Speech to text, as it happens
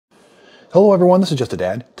Hello everyone, this is Just a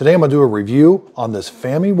Dad. Today I'm going to do a review on this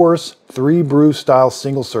Famiworths 3-brew style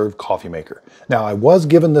single serve coffee maker. Now I was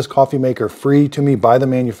given this coffee maker free to me by the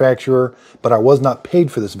manufacturer, but I was not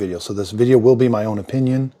paid for this video, so this video will be my own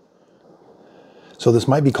opinion. So this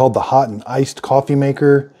might be called the hot and iced coffee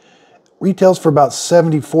maker. Retails for about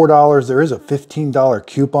 $74. There is a $15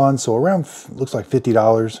 coupon, so around, looks like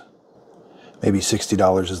 $50. Maybe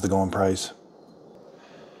 $60 is the going price.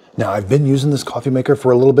 Now, I've been using this coffee maker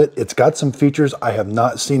for a little bit. It's got some features I have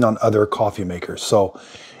not seen on other coffee makers. So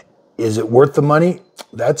is it worth the money?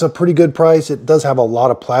 That's a pretty good price. It does have a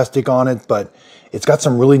lot of plastic on it, but it's got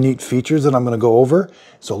some really neat features that I'm going to go over.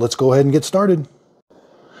 So let's go ahead and get started.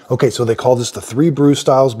 Okay, so they call this the 3 brew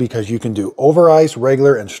styles because you can do over ice,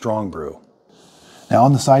 regular, and strong brew. Now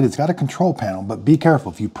on the side, it's got a control panel, but be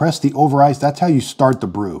careful. If you press the over ice, that's how you start the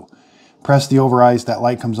brew. Press the over ice, that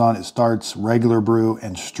light comes on, it starts regular brew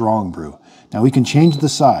and strong brew. Now we can change the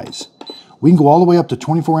size. We can go all the way up to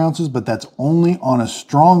 24 ounces, but that's only on a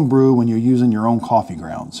strong brew when you're using your own coffee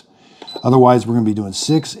grounds. Otherwise, we're gonna be doing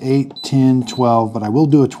 6, 8, 10, 12, but I will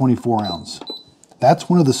do a 24 ounce. That's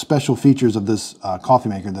one of the special features of this coffee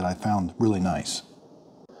maker that I found really nice.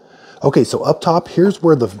 Okay, so up top, here's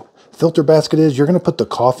where the filter basket is. You're gonna put the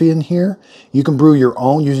coffee in here. You can brew your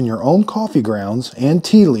own using your own coffee grounds and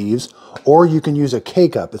tea leaves, or you can use a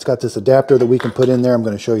K-Cup. It's got this adapter that we can put in there. I'm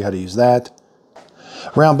going to show you how to use that.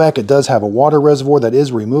 Around back, it does have a water reservoir that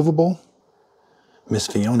is removable. Miss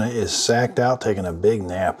Fiona is sacked out, taking a big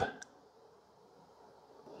nap.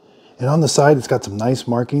 And on the side, it's got some nice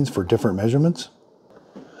markings for different measurements.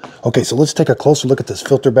 Okay, so let's take a closer look at this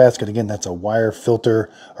filter basket. Again, that's a wire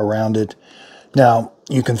filter around it. Now,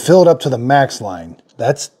 you can fill it up to the max line.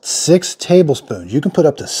 That's 6 tablespoons. You can put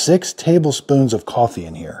up to 6 tablespoons of coffee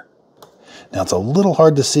in here. Now it's a little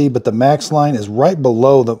hard to see, but the max line is right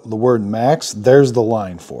below the word max. There's the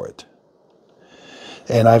line for it.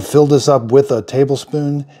 And I've filled this up with a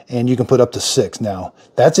tablespoon, and you can put up to 6. Now,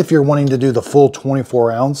 that's if you're wanting to do the full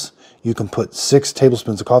 24 ounce. You can put 6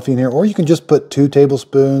 tablespoons of coffee in here, or you can just put 2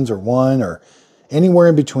 tablespoons or 1 or anywhere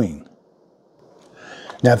in between.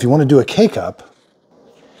 Now, if you want to do a K-Cup,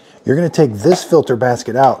 you're going to take this filter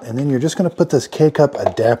basket out, and then you're just going to put this K-Cup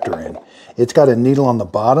adapter in. It's got a needle on the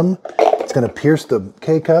bottom. It's going to pierce the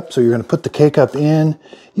K-Cup, so you're going to put the K-Cup in.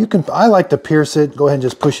 I like to pierce it. Go ahead and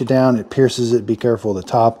just push it down. It pierces it. Be careful of the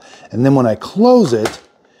top. And then when I close it,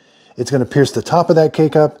 it's going to pierce the top of that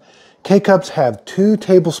K-Cup. K-Cups have 2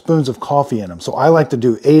 tablespoons of coffee in them, so I like to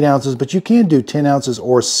do 8 ounces, but you can do 10 ounces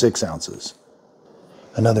or 6 ounces.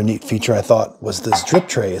 Another neat feature I thought was this drip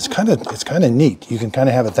tray. It's kind of neat. You can kind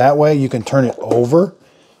of have it that way. You can turn it over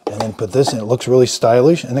and then put this in. It looks really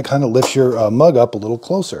stylish, and it kind of lifts your mug up a little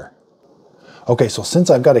closer. Okay, so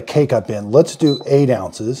since I've got a K-Cup in, let's do 8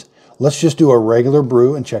 ounces. Let's just do a regular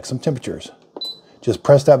brew and check some temperatures. Just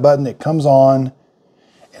press that button, it comes on,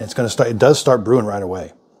 and it's gonna start, it does start brewing right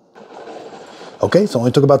away. Okay, so it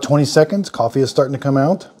only took about 20 seconds. Coffee is starting to come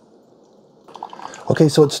out. Okay,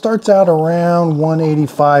 so it starts out around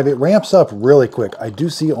 185. It ramps up really quick. I do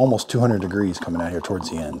see almost 200 degrees coming out here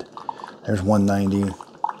towards the end. There's 190,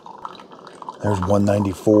 there's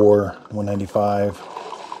 194, 195.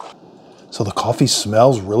 So the coffee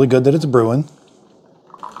smells really good that it's brewing.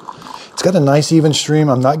 It's got a nice even stream.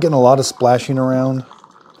 I'm not getting a lot of splashing around.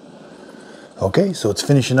 Okay, so it's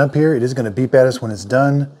finishing up here. It is going to beep at us when it's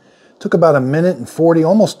done. Took about 1 minute and 40,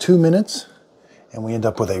 almost 2 minutes. And we end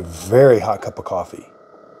up with a very hot cup of coffee.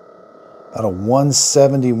 About a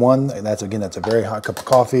 171, and that's a very hot cup of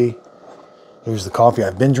coffee. Here's the coffee.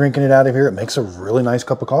 I've been drinking it out of here. It makes a really nice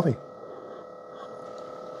cup of coffee.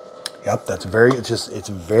 Yep, it's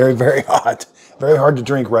very, very hot. Very hard to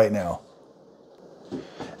drink right now.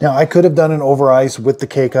 Now, I could have done an over ice with the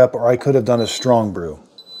K-Cup, or I could have done a strong brew.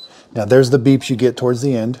 Now, there's the beeps you get towards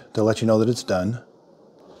the end to let you know that it's done.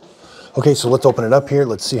 Okay, so let's open it up here.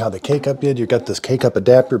 Let's see how the K-Cup did. You've got this K-Cup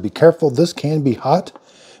adapter. Be careful, this can be hot,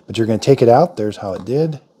 but you're gonna take it out. There's how it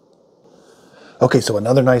did. Okay, so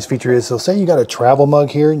another nice feature is, so say you got a travel mug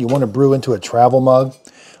here and you wanna brew into a travel mug.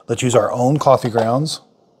 Let's use our own coffee grounds.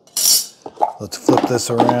 Let's flip this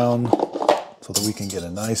around so that we can get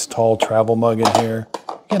a nice tall travel mug in here.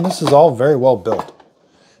 Again, this is all very well built.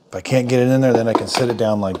 If I can't get it in there, then I can sit it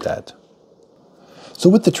down like that. So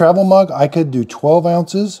with the travel mug, I could do 12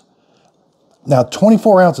 ounces. Now,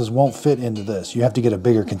 24 ounces won't fit into this. You have to get a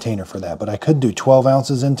bigger container for that, but I could do 12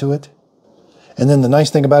 ounces into it. And then the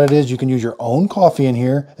nice thing about it is you can use your own coffee in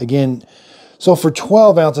here. Again, so for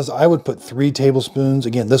 12 ounces, I would put 3 tablespoons.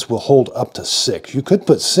 Again, this will hold up to 6. You could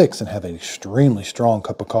put 6 and have an extremely strong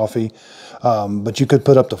cup of coffee, but you could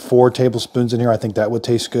put up to 4 tablespoons in here. I think that would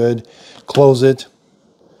taste good. Close it.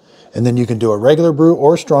 And then you can do a regular brew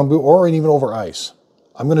or a strong brew or even over ice.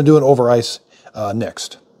 I'm going to do it over ice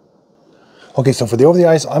next. Okay, so for the over the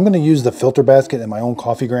ice, I'm going to use the filter basket and my own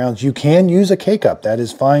coffee grounds. You can use a K-Cup. That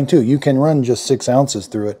is fine too. You can run just 6 ounces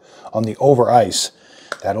through it on the over ice.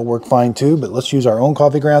 That'll work fine too, but let's use our own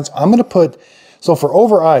coffee grounds. I'm going to put, so for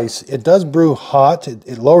over ice, it does brew hot.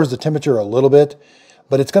 It lowers the temperature a little bit,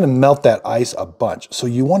 but it's going to melt that ice a bunch. So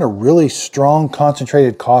you want a really strong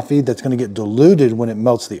concentrated coffee that's going to get diluted when it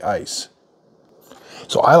melts the ice.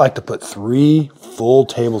 So I like to put 3 full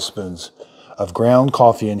tablespoons of ground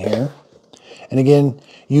coffee in here. And again,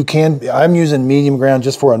 you can, I'm using medium ground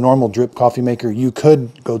just for a normal drip coffee maker. You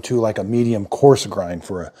could go to like a medium coarse grind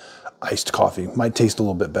for a iced coffee. Might taste a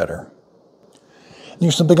little bit better. And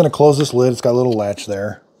you're simply going to close this lid. It's got a little latch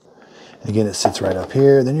there. And again, it sits right up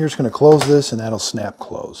here. Then you're just going to close this and that'll snap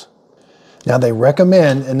close. Now they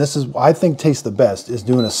recommend, and this is, I think tastes the best, is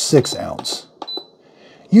doing a 6 ounce.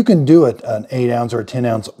 You can do it an 8 ounce or a 10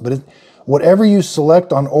 ounce, but whatever you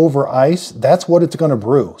select on over ice, that's what it's going to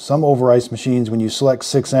brew. Some over ice machines, when you select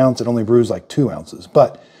 6 ounce, it only brews like 2 ounces.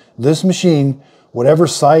 But this machine, whatever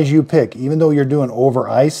size you pick, even though you're doing over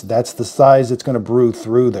ice, that's the size it's going to brew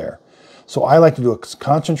through there. So I like to do it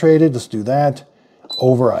concentrated. Let's do that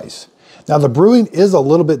over ice. Now the brewing is a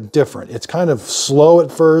little bit different. It's kind of slow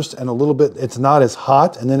at first and a little bit, it's not as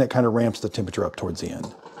hot, and then it kind of ramps the temperature up towards the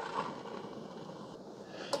end.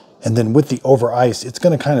 And then with the over ice, it's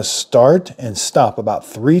going to kind of start and stop about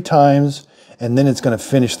 3 times, and then it's going to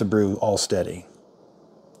finish the brew all steady.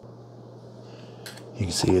 You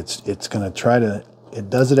can see it's going to try to,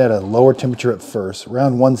 it does it at a lower temperature at first,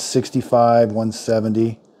 around 165,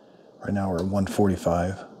 170. Right now we're at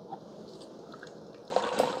 145.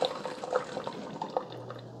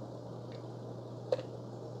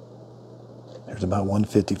 There's about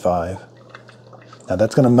 155. Now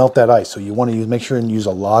that's going to melt that ice, so you want to make sure and use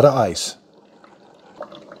a lot of ice.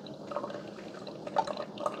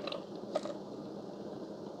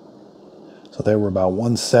 So there we're about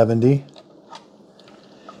 170.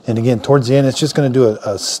 And again, towards the end, it's just going to do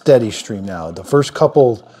a steady stream now. The first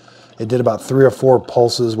couple, it did about 3 or 4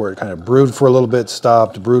 pulses where it kind of brewed for a little bit,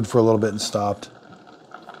 stopped, brewed for a little bit and stopped.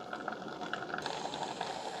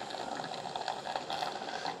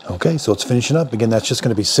 Okay, so it's finishing up. Again, that's just going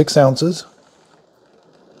to be 6 ounces.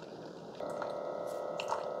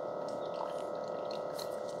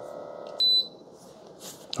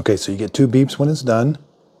 Okay, so you get 2 beeps when it's done.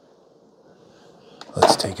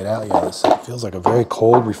 Let's take it out. Yeah, it feels like a very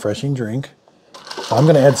cold, refreshing drink. So I'm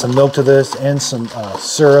going to add some milk to this and some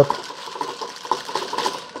syrup.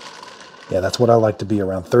 Yeah, that's what I like to be,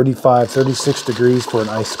 around 35, 36 degrees for an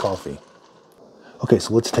iced coffee. Okay,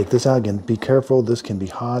 so let's take this out. Again, be careful. This can be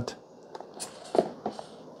hot.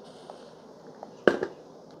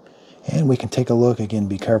 And we can take a look. Again,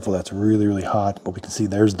 be careful. That's really, really hot. But we can see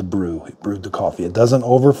there's the brew. It brewed the coffee. It doesn't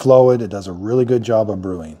overflow it. It does a really good job of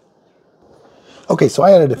brewing. Okay, so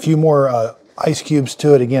I added a few more ice cubes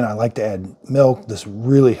to it. Again, I like to add milk. This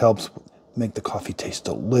really helps make the coffee taste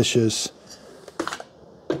delicious.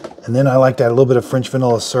 And then I like to add a little bit of French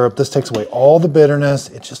vanilla syrup. This takes away all the bitterness.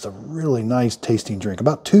 It's just a really nice tasting drink.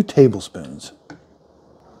 About 2 tablespoons.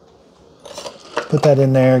 Put that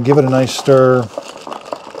in there. Give it a nice stir.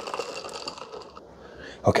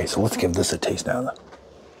 Okay, so let's give this a taste now.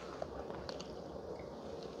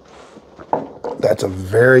 That's a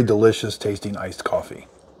very delicious tasting iced coffee.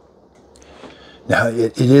 Now,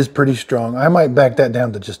 it is pretty strong. I might back that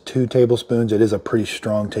down to just 2 tablespoons. It is a pretty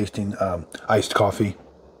strong tasting iced coffee.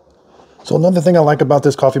 So another thing I like about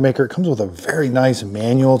this coffee maker, it comes with a very nice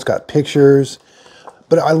manual. It's got pictures.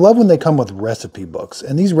 But I love when they come with recipe books.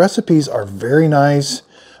 And these recipes are very nice.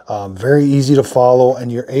 Very easy to follow,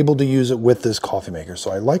 and you're able to use it with this coffee maker.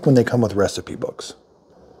 So I like when they come with recipe books.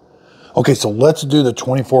 Okay, so let's do the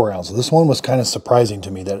 24 ounce. This one was kind of surprising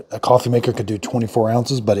to me that a coffee maker could do 24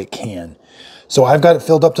 ounces, but it can. So I've got it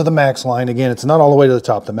filled up to the max line. Again, it's not all the way to the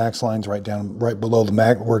top. The max line's right down, right below the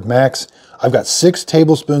word max. I've got 6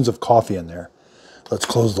 tablespoons of coffee in there. Let's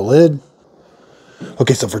close the lid.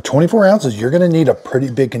 Okay, so for 24 ounces, you're going to need a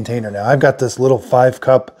pretty big container. Now, I've got this little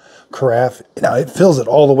 5-cup carafe. Now, it fills it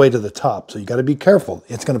all the way to the top, so you got to be careful.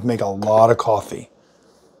 It's going to make a lot of coffee.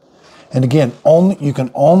 And again, you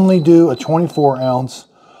can only do a 24 ounce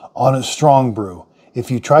on a strong brew.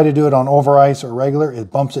 If you try to do it on over ice or regular,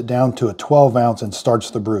 it bumps it down to a 12 ounce and starts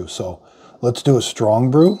the brew. So let's do a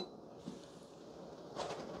strong brew.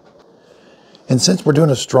 And since we're doing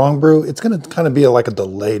a strong brew, it's going to kind of be like a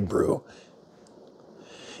delayed brew.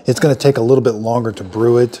 It's going to take a little bit longer to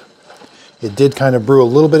brew it. It did kind of brew a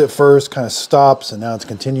little bit at first, kind of stops, and now it's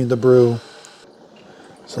continued to brew.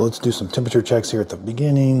 So let's do some temperature checks here at the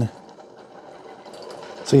beginning.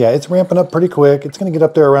 So yeah, it's ramping up pretty quick. It's going to get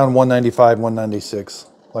up there around 195, 196,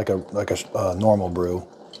 like a normal brew.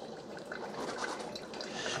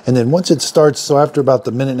 And then once it starts, so after about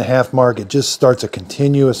the 1.5 minute mark, it just starts a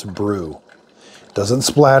continuous brew. It doesn't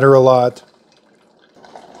splatter a lot.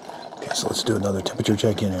 Okay, so let's do another temperature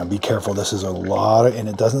check in. Now be careful, this is a lot, and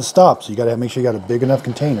it doesn't stop, so you got to make sure you got a big enough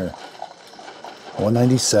container.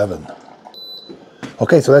 197.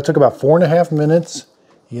 Okay, so that took about 4.5 minutes.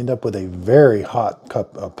 You end up with a very hot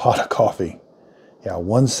pot of coffee. Yeah,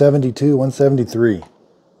 172, 173.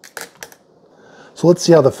 So let's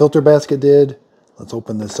see how the filter basket did. Let's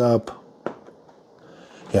open this up.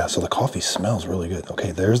 Yeah, so the coffee smells really good.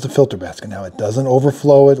 Okay, there's the filter basket. Now it doesn't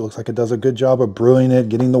overflow it. It looks like it does a good job of brewing it,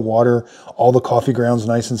 getting the water, all the coffee grounds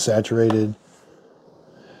nice and saturated.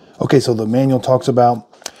 Okay, so the manual talks about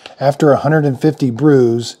after 150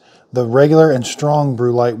 brews, the regular and strong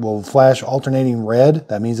brew light will flash alternating red.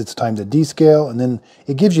 That means it's time to descale, and then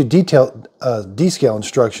it gives you detailed descale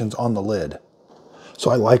instructions on the lid.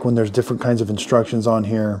 So I like when there's different kinds of instructions on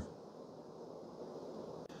here.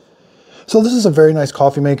 So this is a very nice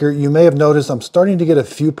coffee maker. You may have noticed I'm starting to get a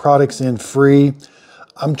few products in free.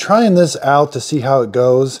 I'm trying this out to see how it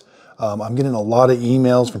goes. I'm getting a lot of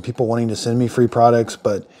emails from people wanting to send me free products,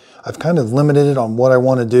 but I've kind of limited it on what I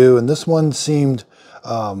want to do. And this one seemed,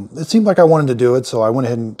 it seemed like I wanted to do it, so I went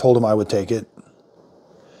ahead and told them I would take it.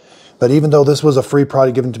 But even though this was a free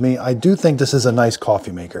product given to me, I do think this is a nice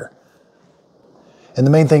coffee maker. And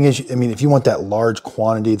the main thing is, I mean, if you want that large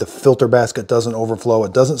quantity, the filter basket doesn't overflow.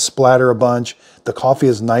 It doesn't splatter a bunch. The coffee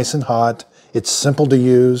is nice and hot. It's simple to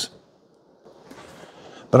use.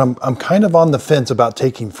 But I'm kind of on the fence about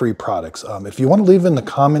taking free products. If you want to leave in the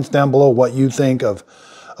comments down below what you think of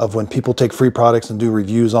when people take free products and do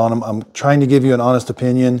reviews on them. I'm trying to give you an honest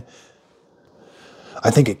opinion. I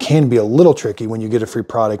think it can be a little tricky when you get a free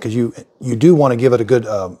product because you do want to give it a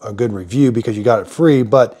good review because you got it free,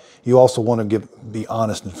 but you also want to be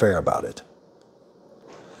honest and fair about it.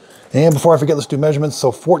 And before I forget, let's do measurements.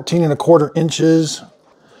 So 14¼ inches,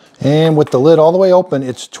 and with the lid all the way open,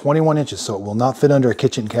 it's 21 inches, so it will not fit under a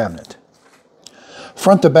kitchen cabinet.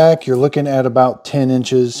 Front to back, you're looking at about 10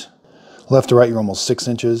 inches. Left to right, you're almost 6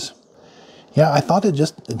 inches. Yeah, I thought it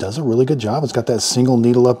does a really good job. It's got that single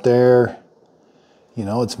needle up there. You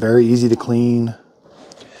know, it's very easy to clean.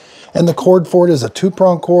 And the cord for it is a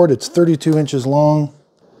 2-prong cord. It's 32 inches long.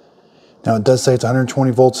 Now it does say it's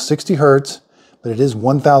 120 volts, 60 hertz, but it is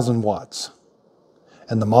 1000 watts.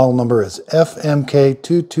 And the model number is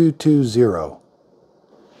FMK2220.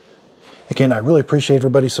 Again, I really appreciate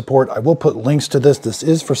everybody's support. I will put links to this. This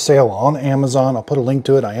is for sale on Amazon. I'll put a link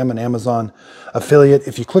to it. I am an Amazon affiliate.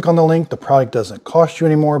 If you click on the link, the product doesn't cost you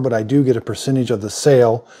anymore, but I do get a percentage of the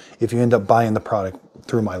sale if you end up buying the product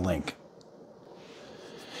through my link.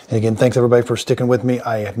 And again, thanks everybody for sticking with me.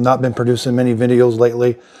 I have not been producing many videos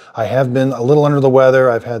lately. I have been a little under the weather.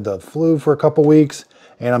 I've had the flu for a couple weeks,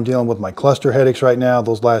 and I'm dealing with my cluster headaches right now.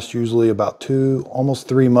 Those last usually about 2, almost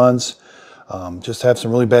 3 months. Just have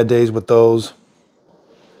some really bad days with those.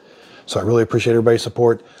 So I really appreciate everybody's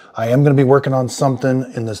support. I am going to be working on something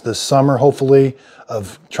in this summer, hopefully,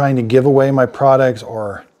 of trying to give away my products,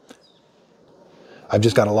 or I've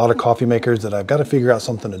just got a lot of coffee makers that I've got to figure out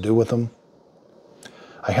something to do with them.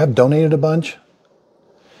 I have donated a bunch,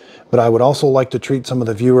 but I would also like to treat some of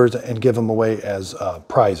the viewers and give them away as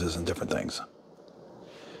prizes and different things.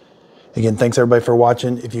 Again, thanks everybody for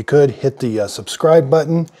watching. If you could, hit the subscribe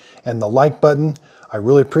button and the like button. I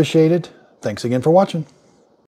really appreciate it. Thanks again for watching.